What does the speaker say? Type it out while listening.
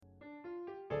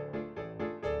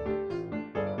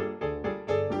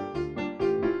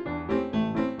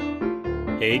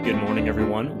Hey, good morning,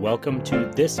 everyone. Welcome to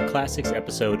this Classics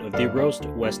episode of the Roast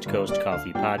West Coast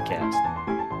Coffee Podcast.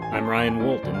 I'm Ryan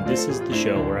Wolt, and this is the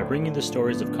show where I bring you the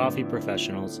stories of coffee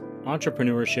professionals,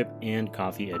 entrepreneurship, and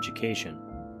coffee education.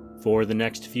 For the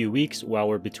next few weeks, while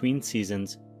we're between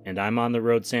seasons and I'm on the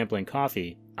road sampling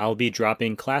coffee, I'll be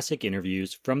dropping classic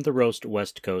interviews from the Roast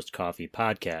West Coast Coffee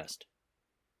Podcast.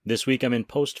 This week I'm in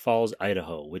Post Falls,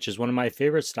 Idaho, which is one of my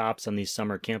favorite stops on these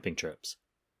summer camping trips.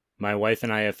 My wife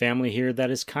and I have family here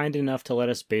that is kind enough to let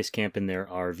us base camp in their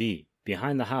RV,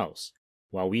 behind the house,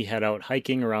 while we head out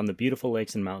hiking around the beautiful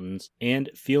lakes and mountains and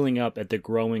feeling up at the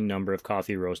growing number of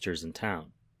coffee roasters in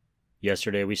town.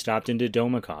 Yesterday we stopped into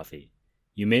Doma Coffee.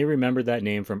 You may remember that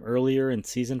name from earlier in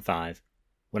Season 5,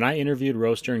 when I interviewed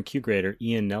roaster and Q-grader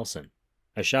Ian Nelson.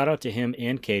 A shout out to him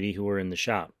and Katie who were in the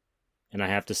shop. And I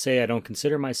have to say I don't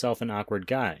consider myself an awkward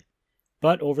guy.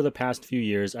 But over the past few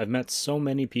years, I've met so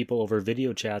many people over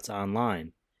video chats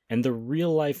online, and the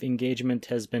real-life engagement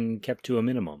has been kept to a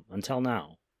minimum, until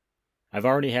now. I've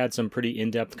already had some pretty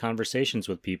in-depth conversations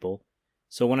with people,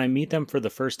 so when I meet them for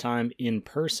the first time in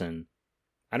person,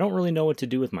 I don't really know what to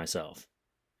do with myself.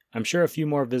 I'm sure a few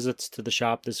more visits to the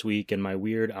shop this week and my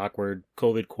weird, awkward,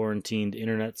 COVID-quarantined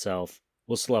internet self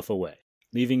will slough away,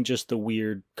 leaving just the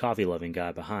weird, coffee-loving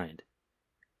guy behind.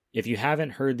 If you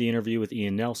haven't heard the interview with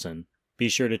Ian Nelson, be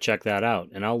sure to check that out,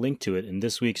 and I'll link to it in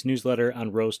this week's newsletter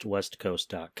on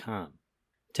roastwestcoast.com.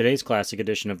 Today's classic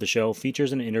edition of the show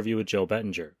features an interview with Joe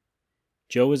Bettinger.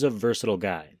 Joe is a versatile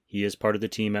guy. He is part of the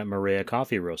team at Marea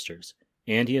Coffee Roasters,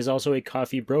 and he is also a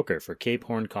coffee broker for Cape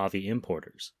Horn Coffee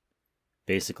Importers.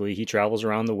 Basically, he travels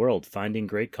around the world finding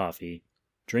great coffee,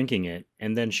 drinking it,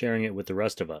 and then sharing it with the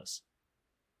rest of us.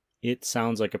 It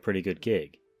sounds like a pretty good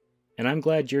gig, and I'm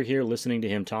glad you're here listening to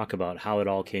him talk about how it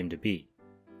all came to be.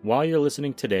 While you're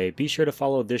listening today, be sure to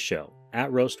follow this show,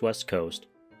 at Roast West Coast,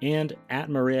 and at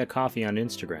Marea Coffee on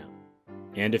Instagram.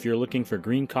 And if you're looking for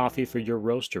green coffee for your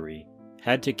roastery,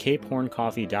 head to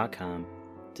capehorncoffee.com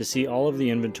to see all of the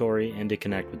inventory and to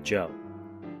connect with Joe.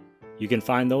 You can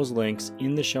find those links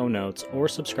in the show notes or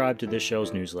subscribe to this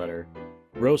show's newsletter,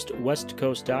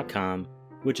 roastwestcoast.com,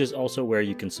 which is also where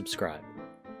you can subscribe.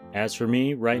 As for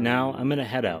me, right now, I'm going to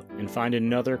head out and find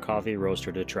another coffee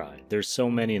roaster to try. There's so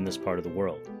many in this part of the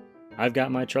world. I've got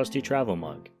my trusty travel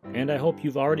mug, and I hope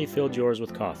you've already filled yours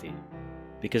with coffee,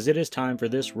 because it is time for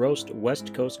this Roast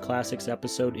West Coast Classics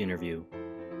episode interview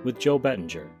with Joe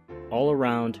Bettinger,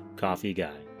 all-around coffee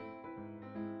guy.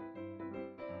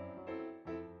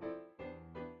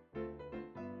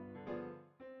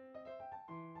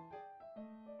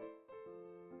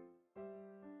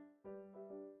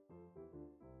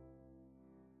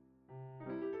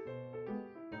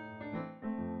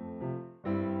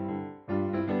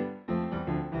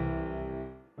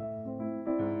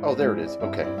 Oh, there it is.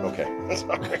 Okay.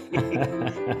 Sorry.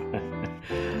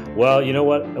 Well, you know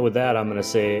what? With that, I'm going to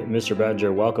say, Mr.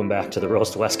 Bettinger, welcome back to the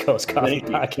Roast West Coast Coffee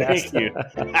Podcast. Thank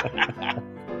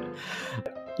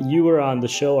you. You were on the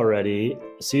show already,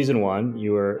 Season 1.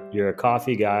 You're a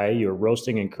coffee guy. You're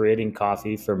roasting and creating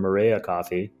coffee for Marea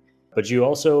Coffee. But you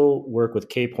also work with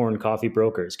Cape Horn Coffee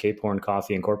Brokers, Cape Horn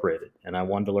Coffee Incorporated. And I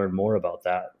wanted to learn more about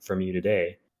that from you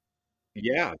today.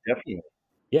 Yeah, definitely.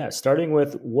 Yeah, starting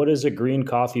with what is a green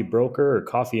coffee broker or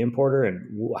coffee importer,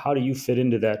 and how do you fit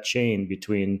into that chain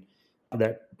between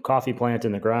that coffee plant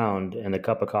in the ground and the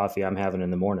cup of coffee I'm having in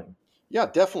the morning? Yeah,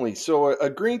 definitely. So we're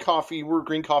green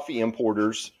coffee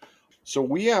importers. So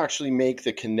we actually make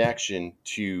the connection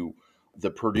to the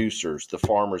producers, the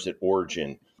farmers at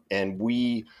origin. And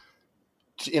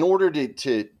in order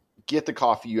to get the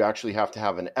coffee, you actually have to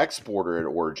have an exporter at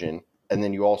origin, and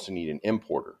then you also need an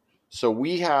importer. So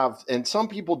we have, and some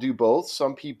people do both.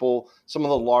 Some of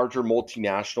the larger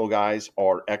multinational guys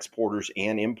are exporters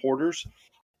and importers.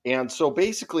 And so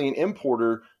basically an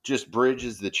importer just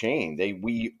bridges the chain.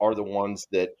 We are the ones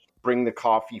that bring the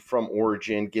coffee from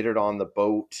origin, get it on the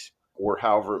boat or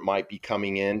however it might be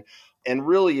coming in. And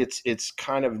really it's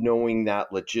kind of knowing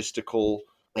that logistical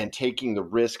and taking the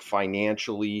risk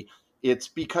financially. It's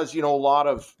because, a lot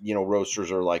of,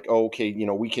 roasters are like, oh, okay,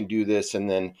 we can do this. And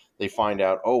then they find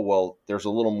out, oh, well, there's a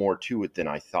little more to it than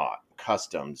I thought.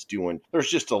 Customs there's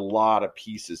just a lot of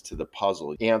pieces to the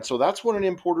puzzle. And so that's what an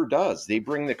importer does. They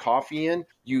bring the coffee in.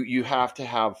 You have to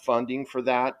have funding for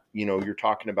that. You're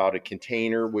talking about a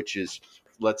container, which is,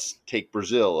 let's take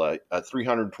Brazil, a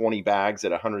 320 bags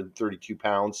at 132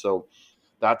 pounds. So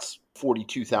that's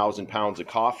 42,000 pounds of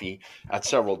coffee at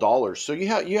several dollars. So you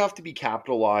have to be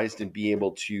capitalized and be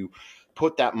able to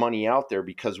put that money out there,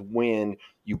 because when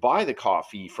you buy the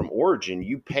coffee from origin,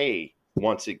 you pay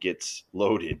once it gets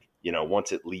loaded.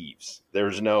 once it leaves.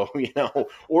 There's no,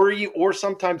 or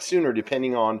sometimes sooner,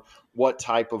 depending on what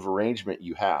type of arrangement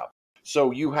you have.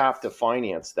 So you have to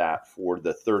finance that for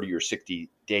the 30 or 60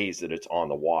 days that it's on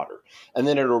the water. And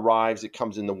then it arrives, it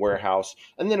comes in the warehouse,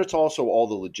 and then it's also all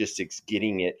the logistics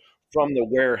getting it from the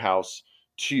warehouse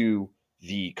to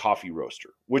the coffee roaster,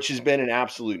 which has been an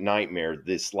absolute nightmare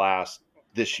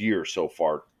this year so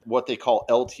far. What they call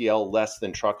LTL, less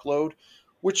than truckload,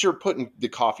 which are putting the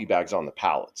coffee bags on the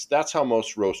pallets. That's how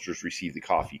most roasters receive the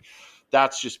coffee.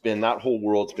 That's just been, that whole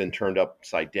world's been turned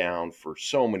upside down for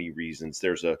so many reasons.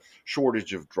 There's a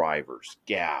shortage of drivers,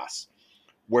 gas,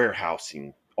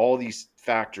 warehousing, all these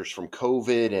factors from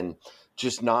COVID and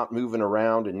just not moving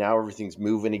around, and now everything's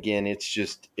moving again. It's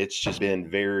just been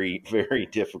very, very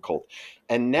difficult.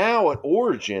 And now at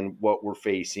Origin, what we're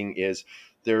facing is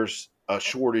there's a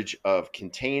shortage of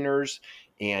containers,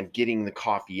 and getting the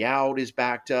coffee out is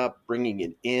backed up, bringing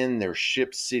it in, there's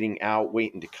ships sitting out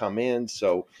waiting to come in.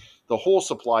 So the whole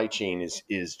supply chain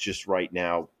is just right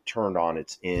now turned on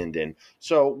its end. And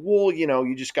so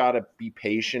you just got to be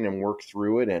patient and work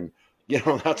through it. And,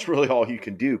 that's really all you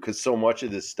can do, because so much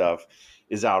of this stuff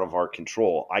is out of our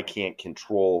control. I can't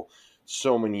control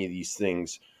so many of these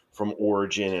things from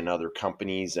Origin and other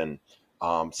companies. And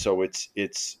so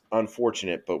it's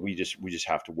unfortunate, but we just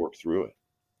have to work through it.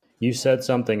 You said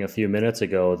something a few minutes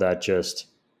ago that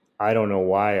I don't know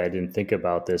why I didn't think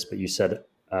about this, but you said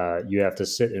you have to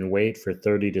sit and wait for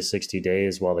 30 to 60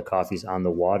 days while the coffee's on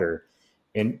the water.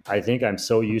 And I think I'm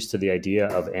so used to the idea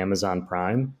of Amazon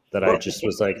Prime that I just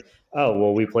was like, oh,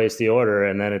 well, we place the order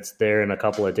and then it's there in a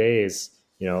couple of days,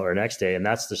 or next day. And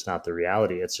that's just not the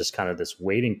reality. It's just kind of this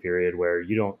waiting period where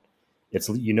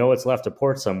it's left a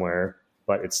port somewhere,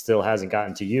 but it still hasn't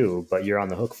gotten to you, but you're on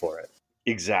the hook for it.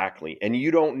 Exactly. And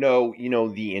you don't know,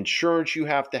 the insurance you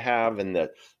have to have, and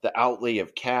the outlay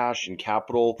of cash and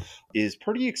capital is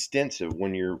pretty extensive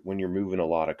when you're moving a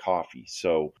lot of coffee.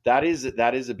 So that is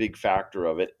a big factor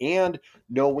of it. And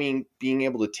being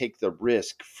able to take the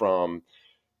risk from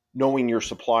knowing your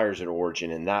suppliers at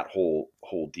Origin and that whole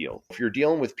deal. If you're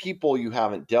dealing with people you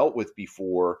haven't dealt with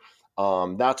before,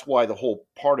 that's why the whole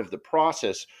part of the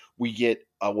process, we get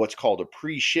what's called a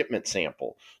pre-shipment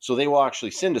sample. So they will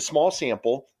actually send a small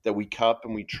sample that we cup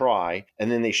and we try,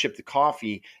 and then they ship the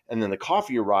coffee, and then the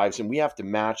coffee arrives, and we have to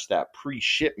match that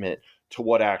pre-shipment to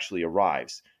what actually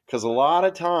arrives. Because a lot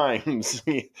of times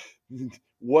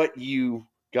what you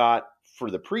got for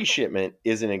the pre-shipment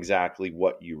isn't exactly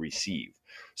what you receive.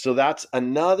 So that's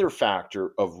another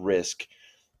factor of risk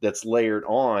that's layered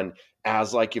on,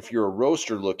 as like if you're a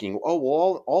roaster looking, oh,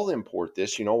 well, I'll import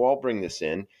this, I'll bring this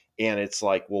in. And it's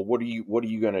like, well, what are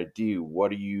you going to do? What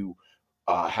do you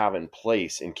have in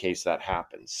place in case that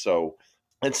happens? So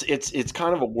it's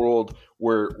kind of a world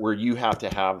where you have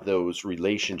to have those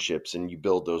relationships and you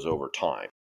build those over time.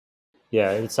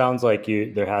 Yeah, it sounds like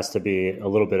there has to be a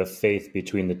little bit of faith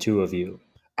between the two of you.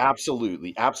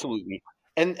 Absolutely, absolutely.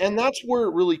 And that's where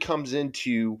it really comes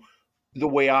into the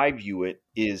way I view it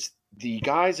is the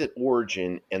guys at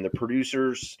Origin and the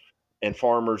producers and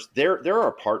farmers, they're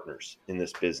our partners in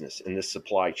this business, in this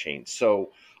supply chain.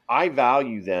 So I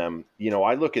value them.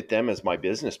 I look at them as my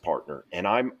business partner, and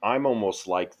I'm almost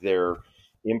like their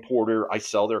importer. I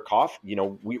sell their coffee.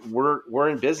 We're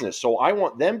in business. So I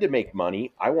want them to make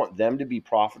money. I want them to be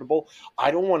profitable. I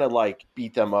don't want to like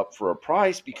beat them up for a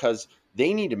price, because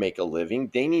they need to make a living.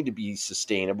 They need to be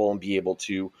sustainable and be able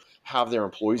to have their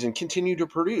employees and continue to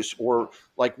produce. Or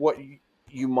like what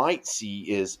you might see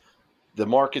is the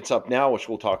market's up now, which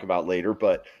we'll talk about later.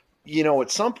 But,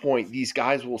 at some point, these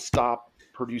guys will stop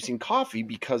producing coffee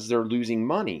because they're losing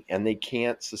money and they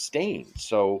can't sustain.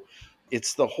 So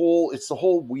it's the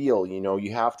whole wheel.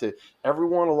 You have to,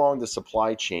 everyone along the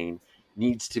supply chain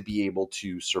needs to be able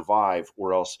to survive,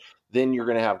 or else then you're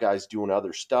going to have guys doing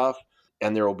other stuff,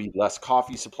 and there will be less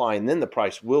coffee supply, and then the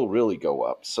price will really go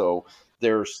up. So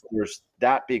there's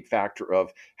that big factor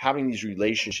of having these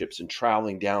relationships and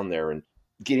traveling down there and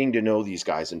getting to know these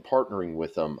guys and partnering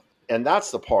with them. And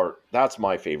that's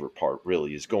my favorite part,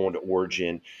 really, is going to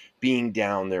Origin, being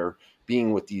down there,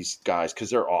 being with these guys, because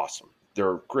they're awesome.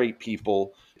 They're great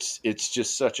people. It's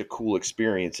just such a cool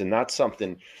experience. And that's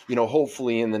something,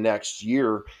 hopefully in the next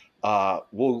year,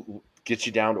 we'll get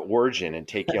you down to Origin and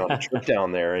take you on a trip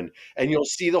down there, and you'll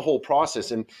see the whole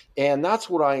process. And that's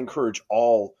what I encourage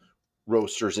all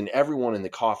roasters and everyone in the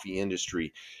coffee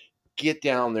industry, get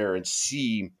down there and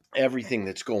see everything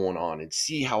that's going on and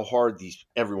see how hard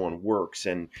everyone works,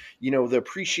 and the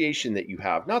appreciation that you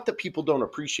have. Not that people don't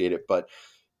appreciate it, but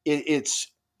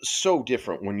it's so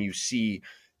different when you see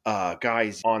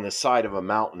guys on the side of a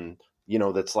mountain,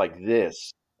 that's like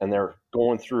this, and they're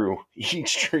going through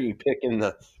each tree picking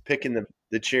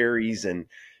the cherries, and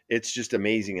it's just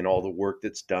amazing, and all the work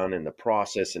that's done and the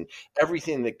process and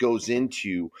everything that goes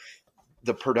into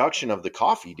the production of the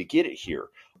coffee to get it here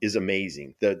is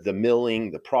amazing. The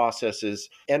milling, the processes,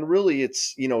 and really,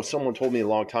 it's someone told me a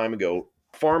long time ago,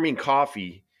 farming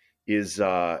coffee is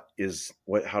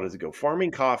what? How does it go?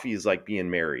 Farming coffee is like being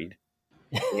married,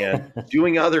 and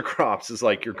doing other crops is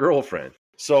like your girlfriend.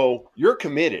 So you're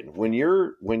committed when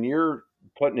you're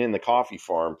putting in the coffee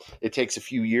farm. It takes a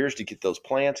few years to get those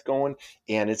plants going,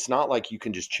 and it's not like you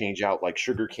can just change out like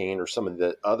sugarcane or some of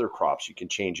the other crops you can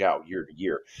change out year to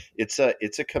year. It's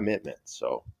a commitment.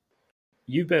 So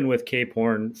You've been with Cape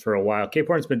Horn for a while. Cape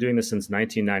Horn's been doing this since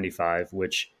 1995,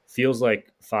 which feels like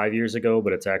 5 years ago,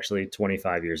 but it's actually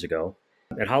 25 years ago.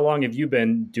 And how long have you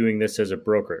been doing this as a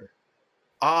broker?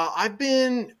 I've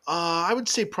been, I would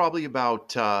say probably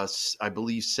about, I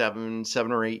believe 7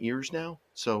 or 8 years now.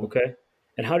 So, Okay.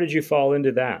 And how did you fall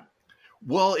into that?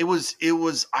 well, I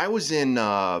was in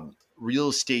real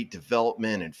estate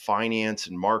development and finance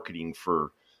and marketing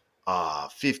for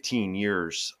 15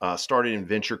 years. Started in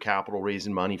venture capital,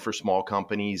 raising money for small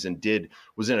companies, and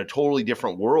was in a totally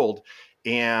different world.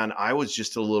 And I was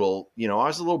just I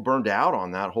was a little burned out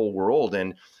on that whole world.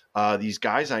 And these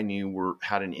guys I knew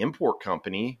had an import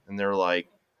company, and they're like,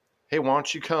 "Hey, why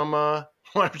don't you come?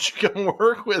 Why don't you come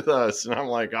work with us?" And I'm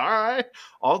like, "All right,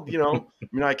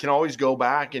 I can always go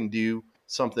back and do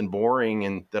something boring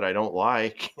and that I don't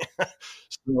like."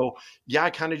 So yeah, I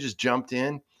kind of just jumped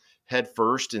in head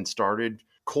first and started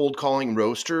cold calling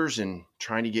roasters and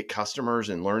trying to get customers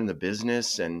and learn the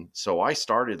business. And so I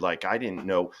started like I didn't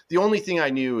know. The only thing I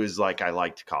knew is like I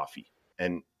liked coffee,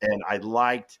 and I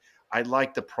liked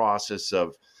the process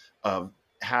of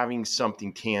having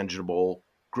something tangible,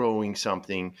 growing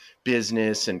something,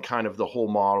 business, and kind of the whole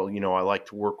model. I like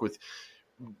to work with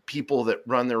people that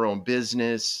run their own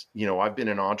business. I've been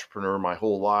an entrepreneur my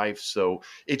whole life, so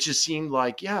it just seemed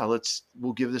like, yeah,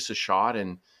 we'll give this a shot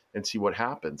and see what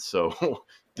happens. So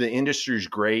the industry is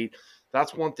great.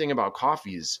 That's one thing about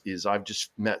coffee is I've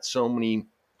just met so many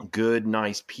good,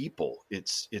 nice people.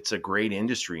 It's a great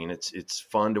industry, and it's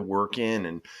fun to work in.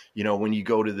 And when you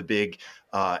go to the big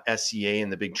SCA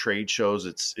and the big trade shows,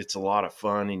 it's a lot of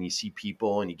fun, and you see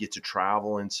people and you get to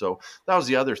travel. And so that was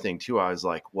the other thing too. I was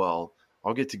like, well,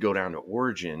 I'll get to go down to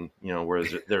Origin, where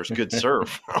there's good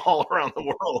surf all around the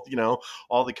world.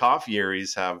 All the coffee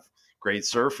areas have great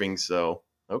surfing. So,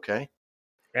 okay.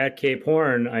 At Cape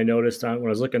Horn, I noticed when I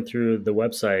was looking through the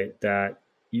website that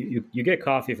you get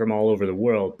coffee from all over the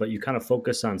world, but you kind of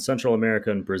focus on Central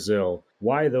America and Brazil.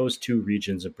 Why those two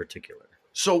regions in particular?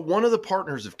 So one of the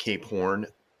partners of Cape Horn,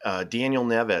 Daniel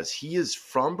Neves, he is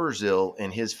from Brazil,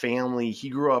 and his family, he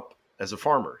grew up as a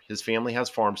farmer. His family has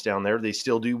farms down there. They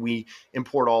still do. We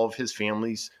import all of his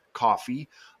family's coffee.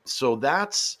 So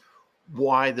that's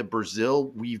why the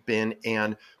Brazil we've been.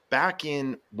 And back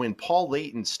in when Paul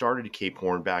Layton started Cape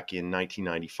Horn back in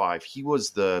 1995, he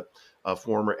was the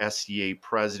former SCA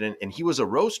president, and he was a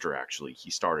roaster, actually.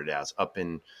 He started as up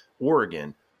in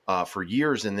Oregon for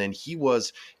years, and then he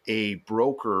was a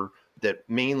broker that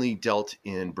mainly dealt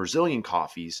in Brazilian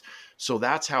coffees. So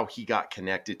that's how he got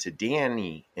connected to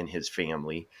Danny and his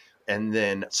family. And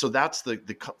then, so that's the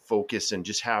focus, and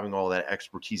just having all that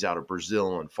expertise out of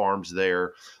Brazil and farms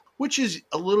there, which is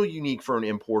a little unique for an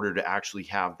importer to actually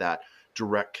have that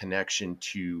direct connection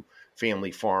to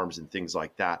family farms and things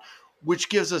like that, which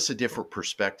gives us a different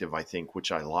perspective, I think,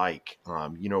 which I like,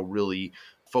 really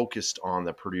focused on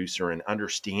the producer and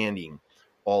understanding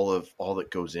all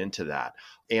that goes into that.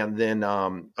 And then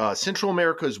Central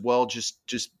America as well, just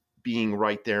being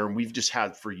right there. And we've just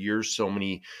had for years so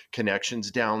many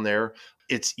connections down there.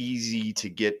 It's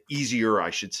easier, I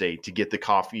should say, to get the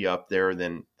coffee up there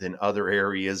than other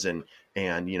areas. And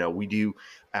we do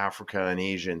Africa and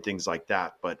Asia and things like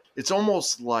that. But it's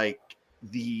almost like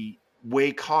the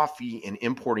way coffee and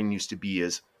importing used to be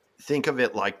is, think of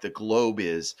it like the globe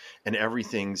is, and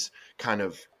everything's kind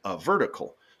of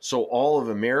vertical. So all of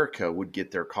America would get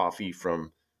their coffee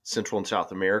from Central and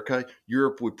South America.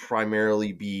 Europe would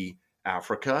primarily be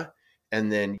Africa,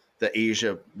 and then the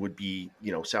Asia would be,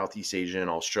 Southeast Asia and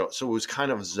Australia. So it was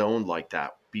kind of zoned like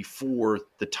that before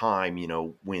the time,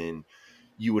 when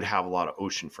you would have a lot of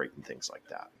ocean freight and things like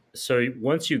that. So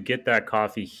once you get that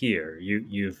coffee here,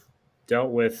 you've dealt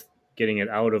with getting it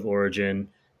out of Origin.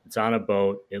 It's on a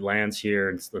boat. It lands here.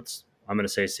 I'm going to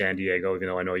say San Diego, even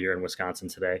though I know you're in Wisconsin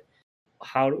today.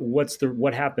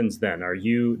 What happens then?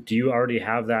 Do you already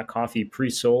have that coffee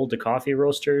pre-sold to coffee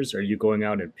roasters? Are you going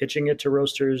out and pitching it to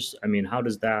roasters? I mean, how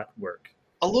does that work?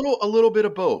 A little bit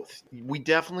of both. We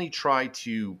definitely try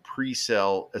to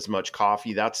pre-sell as much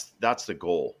coffee. That's the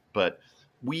goal. But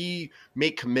we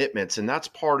make commitments, and that's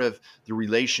part of the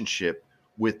relationship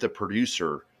with the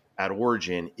producer at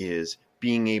Origin is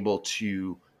being able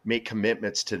to make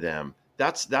commitments to them.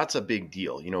 That's a big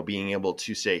deal, being able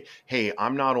to say, "Hey,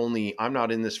 I'm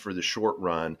not in this for the short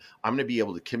run. I'm going to be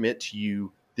able to commit to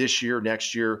you this year,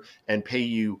 next year, and pay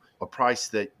you a price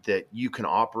that you can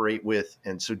operate with."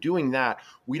 And so doing that,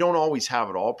 we don't always have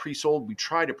it all pre-sold. We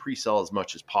try to pre-sell as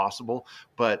much as possible,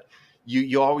 but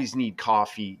you always need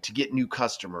coffee to get new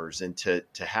customers and to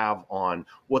have on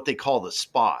what they call the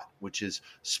spot, which is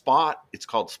spot. It's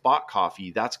called spot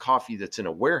coffee. That's coffee that's in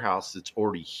a warehouse that's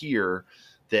already here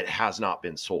that has not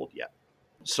been sold yet.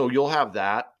 So you'll have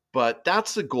that, but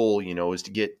that's the goal, is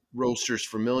to get roasters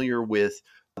familiar with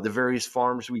the various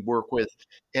farms we work with,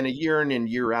 and a year in and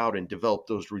year out, and develop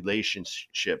those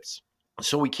relationships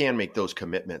so we can make those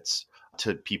commitments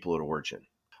to people at Origin.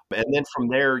 And then from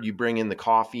there, you bring in the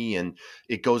coffee and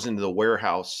it goes into the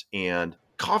warehouse. And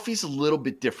coffee's a little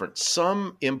bit different.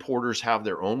 Some importers have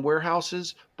their own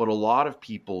warehouses, but a lot of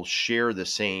people share the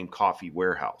same coffee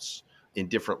warehouse in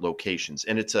different locations.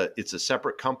 And it's a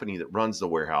separate company that runs the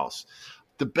warehouse.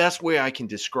 The best way I can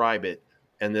describe it,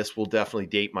 and this will definitely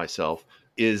date myself,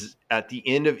 is at the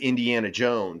end of Indiana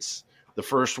Jones, the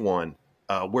first one,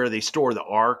 where they store the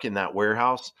Ark in that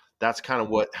warehouse. That's kind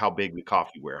of how big the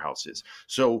coffee warehouse is.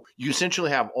 So you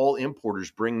essentially have all importers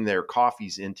bring their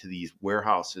coffees into these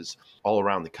warehouses all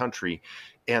around the country.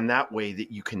 And that way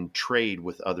that you can trade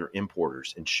with other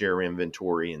importers and share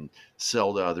inventory and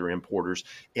sell to other importers.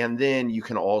 And then you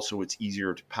can also, it's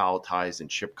easier to palletize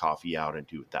and ship coffee out and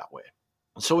do it that way.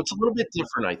 So it's a little bit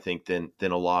different, I think, than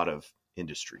a lot of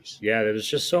industries. Yeah, there's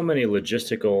just so many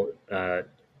logistical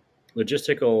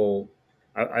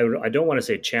I don't want to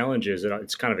say challenges.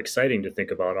 It's kind of exciting to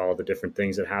think about all the different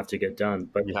things that have to get done,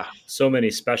 but Yeah. so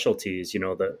many specialties,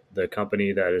 the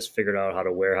company that has figured out how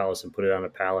to warehouse and put it on a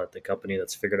pallet, the company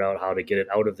that's figured out how to get it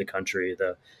out of the country,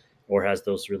 or has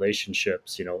those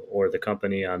relationships, or the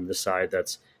company on the side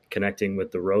that's connecting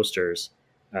with the roasters.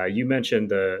 You mentioned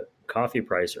the coffee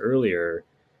price earlier.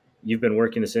 You've been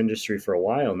working this industry for a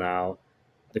while now.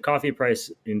 The coffee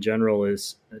price in general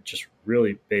is just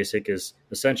really basic, is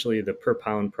essentially the per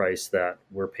pound price that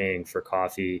we're paying for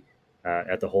coffee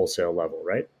at the wholesale level,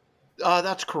 right?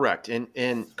 That's correct.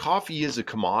 And coffee is a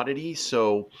commodity,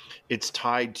 so it's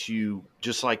tied to,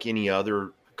 just like any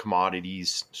other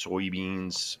commodities,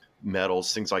 soybeans,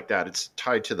 metals, things like that. It's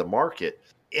tied to the market.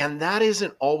 And that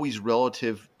isn't always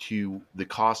relative to the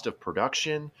cost of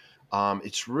production.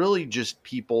 It's really just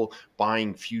people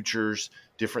buying futures,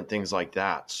 different things like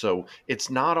that. So it's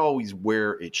not always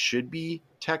where it should be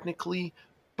technically,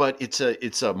 but it's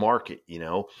a market,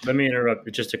 Let me interrupt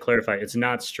just to clarify. It's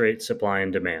not straight supply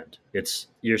and demand.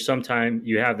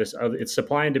 You have this other, it's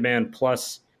supply and demand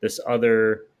plus this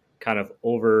other kind of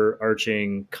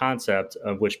overarching concept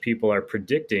of which people are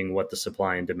predicting what the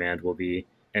supply and demand will be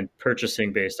and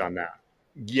purchasing based on that.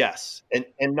 Yes. And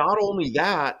not only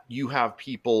that, you have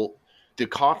people, the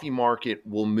coffee market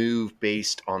will move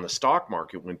based on the stock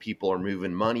market when people are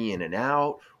moving money in and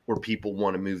out, or people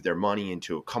want to move their money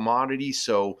into a commodity.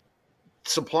 So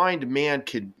supply and demand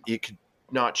could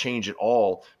not change at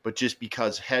all, but just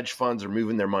because hedge funds are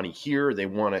moving their money here, they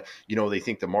want to, they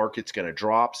think the market's going to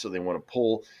drop, so they want to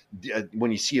pull.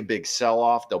 When you see a big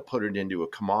sell-off, they'll put it into a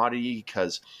commodity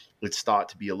because it's thought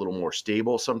to be a little more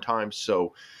stable sometimes.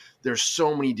 So there's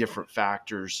so many different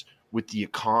factors with the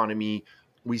economy.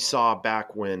 We saw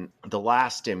back when the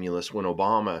last stimulus, when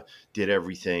Obama did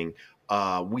everything,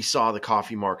 we saw the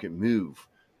coffee market move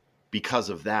because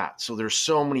of that. So there's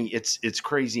so many, it's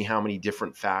crazy how many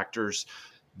different factors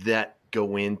that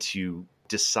go into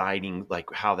deciding like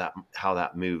how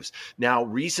that moves. Now,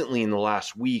 recently in the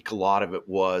last week, a lot of it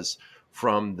was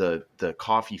from the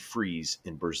coffee freeze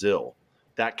in Brazil.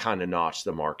 That kind of notched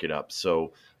the market up.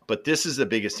 So, but this is the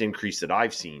biggest increase that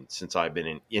I've seen since I've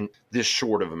been in this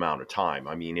short of amount of time.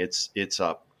 I mean, it's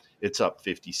up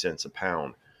 50 cents a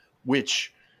pound,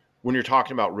 which, when you're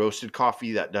talking about roasted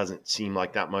coffee, that doesn't seem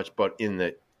like that much, but in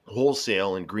the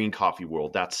wholesale and green coffee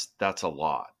world, that's a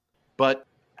lot. But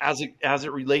as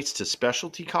it relates to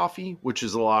specialty coffee, which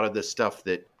is a lot of the stuff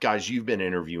that guys you've been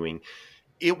interviewing,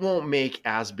 it won't make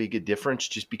as big a difference,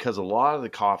 just because a lot of the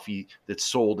coffee that's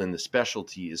sold in the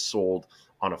specialty is sold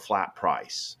on a flat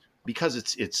price because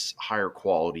it's higher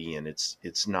quality and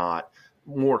it's not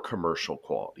more commercial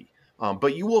quality.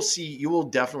 But you will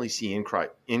definitely see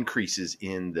increases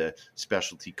in the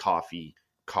specialty coffee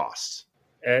costs.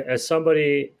 As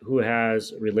somebody who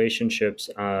has relationships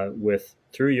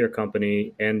through your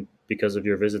company and because of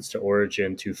your visits to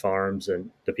Origin, to farms,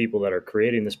 and the people that are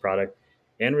creating this product,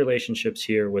 and relationships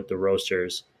here with the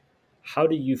roasters. How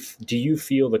do you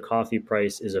feel the coffee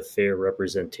price is a fair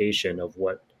representation of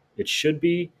what it should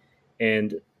be?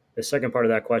 And the second part of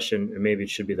that question, and maybe it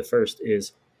should be the first,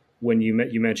 is when you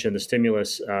mentioned the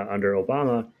stimulus under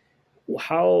Obama.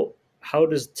 How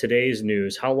does today's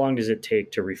news? How long does it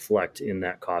take to reflect in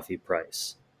that coffee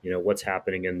price? What's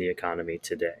happening in the economy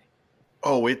today.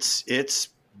 Oh, it's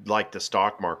like the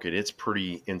stock market. It's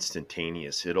pretty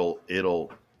instantaneous. It'll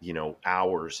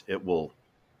hours. It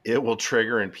will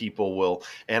trigger, and people will.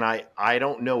 And I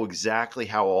don't know exactly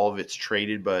how all of it's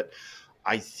traded, but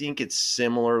I think it's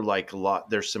similar. Like a lot,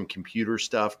 there's some computer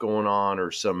stuff going on or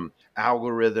some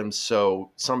algorithms. So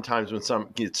sometimes when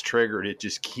something gets triggered, it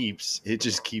just keeps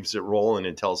it rolling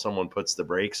until someone puts the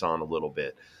brakes on a little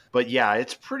bit. But yeah,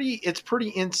 it's pretty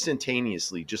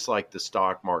instantaneously, just like the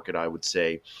stock market, I would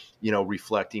say,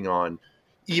 reflecting on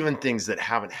even things that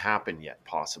haven't happened yet,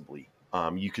 possibly.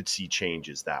 You could see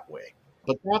changes that way.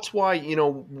 But that's why,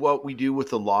 what we do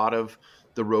with a lot of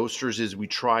the roasters is we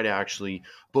try to actually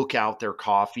book out their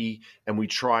coffee, and we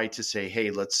try to say,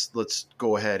 hey, let's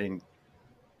go ahead and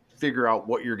figure out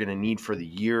what you're going to need for the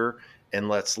year, and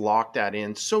let's lock that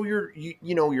in so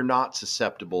you're not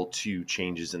susceptible to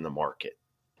changes in the market.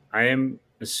 I am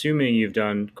assuming you've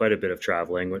done quite a bit of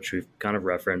traveling, which we've kind of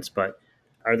referenced, but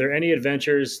are there any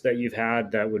adventures that you've had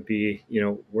that would be,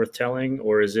 worth telling,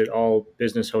 or is it all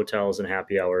business hotels and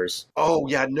happy hours? Oh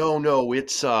yeah, no,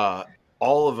 it's all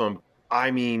of them. I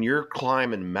mean, you're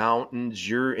climbing mountains,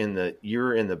 you're in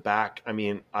the back. I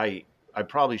mean, I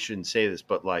probably shouldn't say this,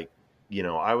 but I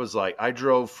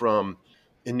drove from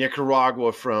in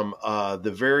Nicaragua from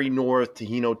the very north to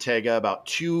Jinotega, about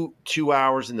two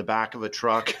hours in the back of a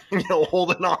truck,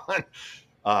 holding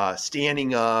on,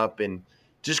 standing up, and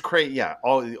just crazy. Yeah,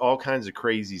 all kinds of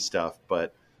crazy stuff.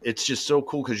 But it's just so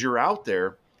cool because you're out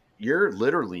there. You're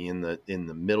literally in the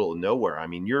middle of nowhere. I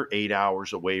mean, you're 8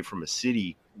 hours away from a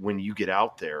city when you get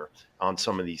out there on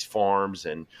some of these farms,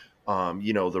 and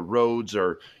the roads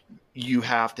are. You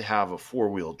have to have a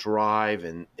four-wheel drive,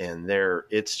 and there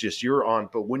it's just you're on.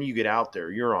 But when you get out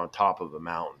there, you're on top of a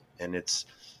mountain, and it's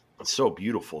so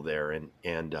beautiful there. And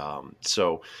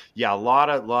yeah, a lot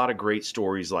of great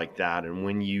stories like that. And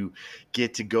when you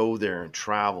get to go there and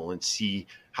travel and see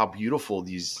how beautiful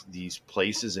these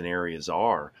places and areas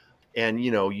are, and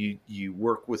you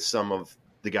work with some of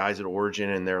the guys at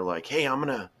Origin, and they're like, hey, I'm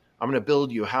gonna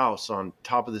build you a house on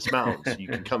top of this mountain so you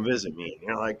can come visit me. And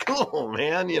you're like, cool,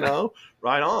 man,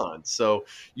 right on. So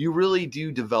you really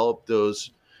do develop those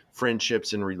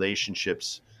friendships and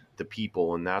relationships, the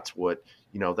people, and that's what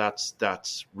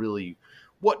that's really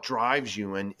what drives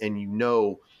you. And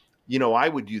I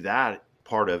would do that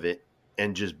part of it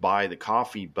and just buy the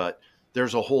coffee, but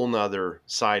there's a whole nother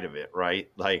side of it, right?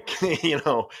 Like,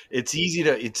 it's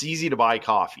easy to buy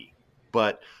coffee,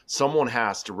 but someone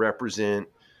has to represent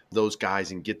those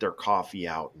guys and get their coffee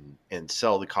out and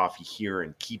sell the coffee here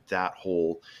and keep that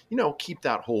whole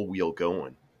wheel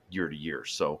going year to year.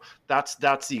 So that's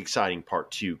the exciting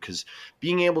part too, because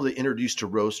being able to introduce to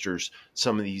roasters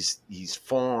some of these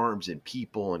farms and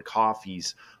people and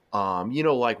coffees.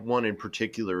 Like one in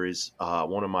particular is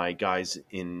one of my guys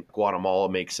in Guatemala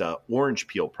makes a orange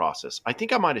peel process. I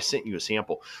think I might have sent you a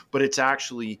sample, but it's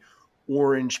actually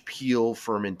orange peel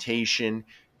fermentation,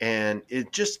 and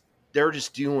they're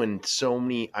just doing so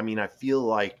many. I mean, I feel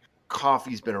like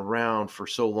coffee's been around for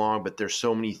so long, but there's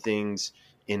so many things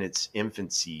in its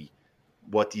infancy,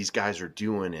 what these guys are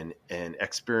doing, and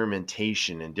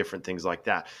experimentation and different things like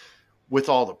that with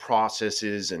all the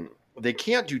processes. And they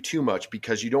can't do too much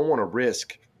because you don't want to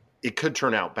risk it could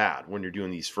turn out bad when you're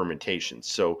doing these fermentations.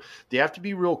 So they have to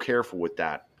be real careful with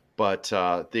that. But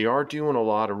they are doing a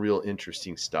lot of real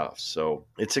interesting stuff. So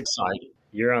it's exciting.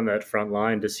 You're on that front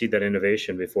line to see that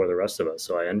innovation before the rest of us.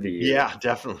 So I envy you. Yeah,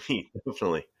 definitely.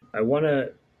 Definitely. I want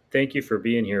to thank you for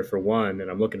being here for one,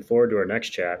 and I'm looking forward to our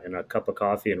next chat and a cup of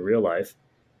coffee in real life.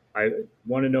 I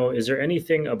want to know, is there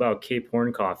anything about Cape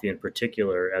Horn Coffee in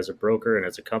particular as a broker and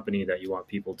as a company that you want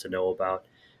people to know about?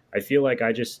 I feel like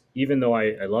even though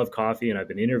I love coffee and I've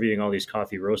been interviewing all these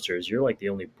coffee roasters, you're like the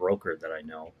only broker that I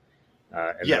know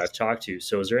and that Yes. I've talked to.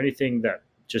 So is there anything that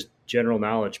just general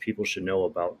knowledge people should know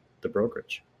about the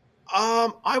brokerage?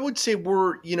 I would say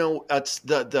that's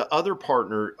the other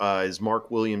partner is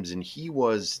Mark Williams, and he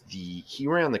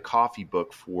ran the coffee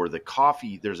book for the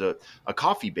coffee. There's a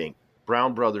coffee bank,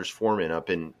 Brown Brothers Foreman, up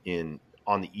in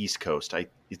on the East Coast.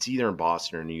 It's either in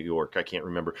Boston or New York. I can't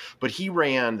remember, but he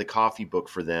ran the coffee book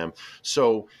for them.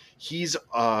 So he's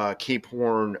Cape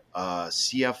Horn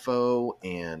CFO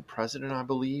and president, I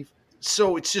believe.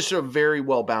 So it's just a very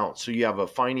well balanced. So you have a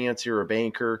financier, a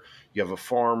banker, you have a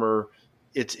farmer.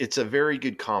 It's a very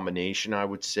good combination, I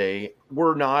would say.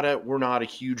 We're not a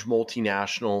huge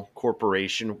multinational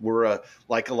corporation.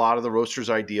 Like a lot of the roasters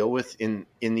I deal with in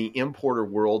the importer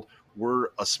world, we're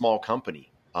a small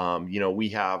company. We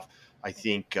have, I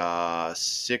think,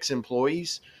 6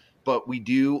 employees, but we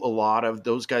do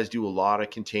those guys do a lot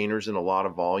of containers and a lot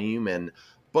of volume,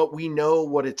 but we know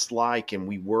what it's like, and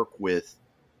we work with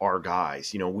our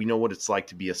guys. We know what it's like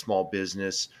to be a small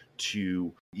business.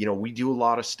 We do a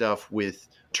lot of stuff with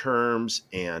terms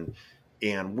and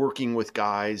working with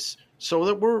guys, so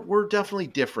that we're definitely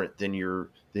different than your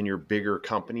bigger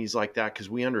companies like that, because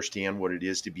we understand what it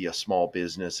is to be a small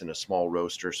business and a small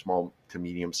roaster, small to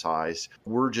medium size.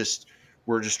 We're just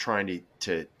trying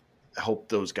to help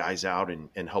those guys out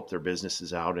and help their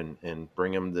businesses out and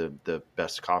bring them the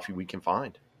best coffee we can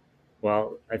find.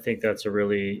 Well, I think that's a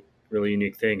really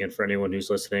unique thing. And for anyone who's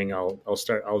listening, I'll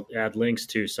add links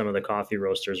to some of the coffee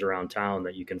roasters around town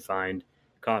that you can find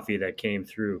coffee that came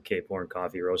through Cape Horn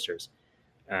Coffee Roasters.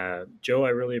 Joe, I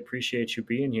really appreciate you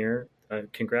being here.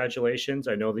 Congratulations.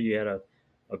 I know that you had a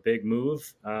big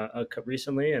move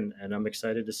recently, and I'm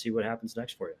excited to see what happens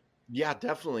next for you. Yeah,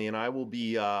 definitely. And I'll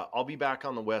be back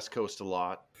on the West Coast a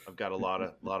lot. I've got a lot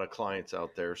of clients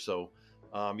out there. So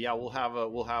we'll have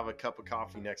a cup of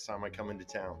coffee next time I come into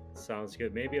town. Sounds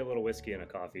good. Maybe a little whiskey and a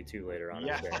coffee too later on.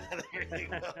 Yeah, there you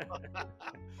go.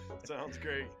 Sounds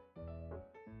great.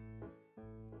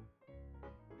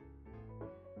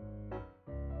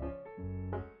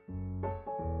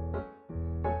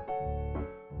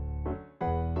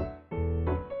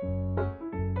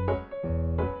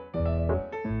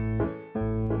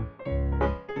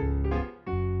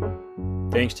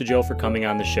 Thanks to Joe for coming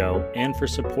on the show and for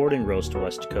supporting Roast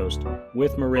West Coast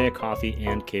with Marea Coffee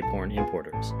and Cape Horn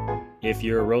Importers. If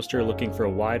you're a roaster looking for a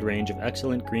wide range of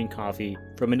excellent green coffee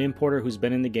from an importer who's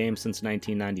been in the game since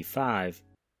 1995,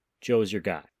 Joe's your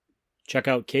guy. Check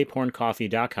out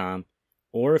capehorncoffee.com,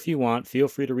 or if you want, feel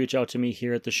free to reach out to me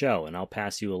here at the show and I'll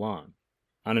pass you along.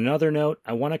 On another note,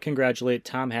 I want to congratulate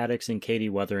Tom Haddix and Katie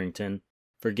Wetherington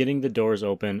for getting the doors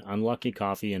open on Lucky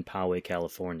Coffee in Poway,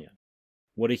 California.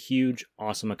 What a huge,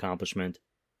 awesome accomplishment,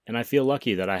 and I feel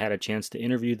lucky that I had a chance to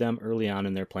interview them early on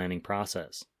in their planning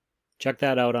process. Check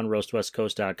that out on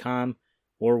roastwestcoast.com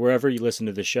or wherever you listen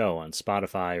to the show, on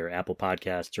Spotify or Apple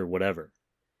Podcasts or whatever.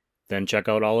 Then check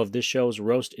out all of this show's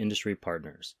roast industry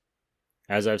partners.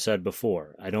 As I've said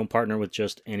before, I don't partner with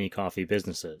just any coffee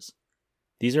businesses.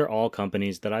 These are all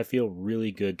companies that I feel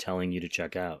really good telling you to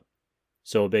check out.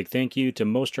 So a big thank you to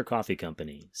Moster Coffee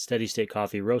Company, Steady State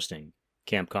Coffee Roasting,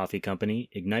 Camp Coffee Company,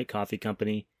 Ignite Coffee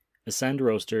Company, Ascend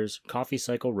Roasters, Coffee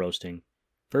Cycle Roasting,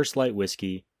 First Light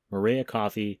Whiskey, Marea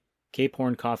Coffee, Cape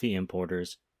Horn Coffee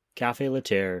Importers, Cafe La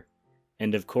Terre,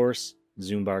 and of course,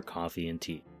 Zumbar Coffee and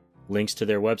Tea. Links to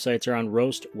their websites are on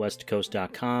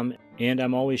roastwestcoast.com, and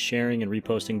I'm always sharing and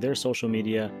reposting their social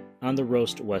media on the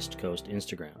Roast West Coast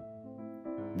Instagram.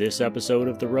 This episode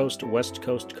of the Roast West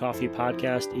Coast Coffee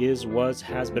Podcast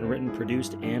has been written,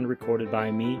 produced, and recorded by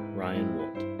me, Ryan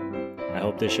Wolt. I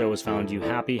hope this show has found you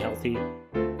happy, healthy,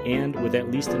 and with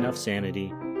at least enough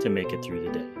sanity to make it through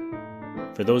the day.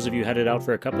 For those of you headed out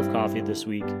for a cup of coffee this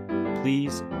week,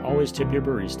 please always tip your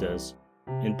baristas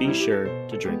and be sure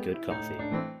to drink good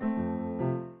coffee.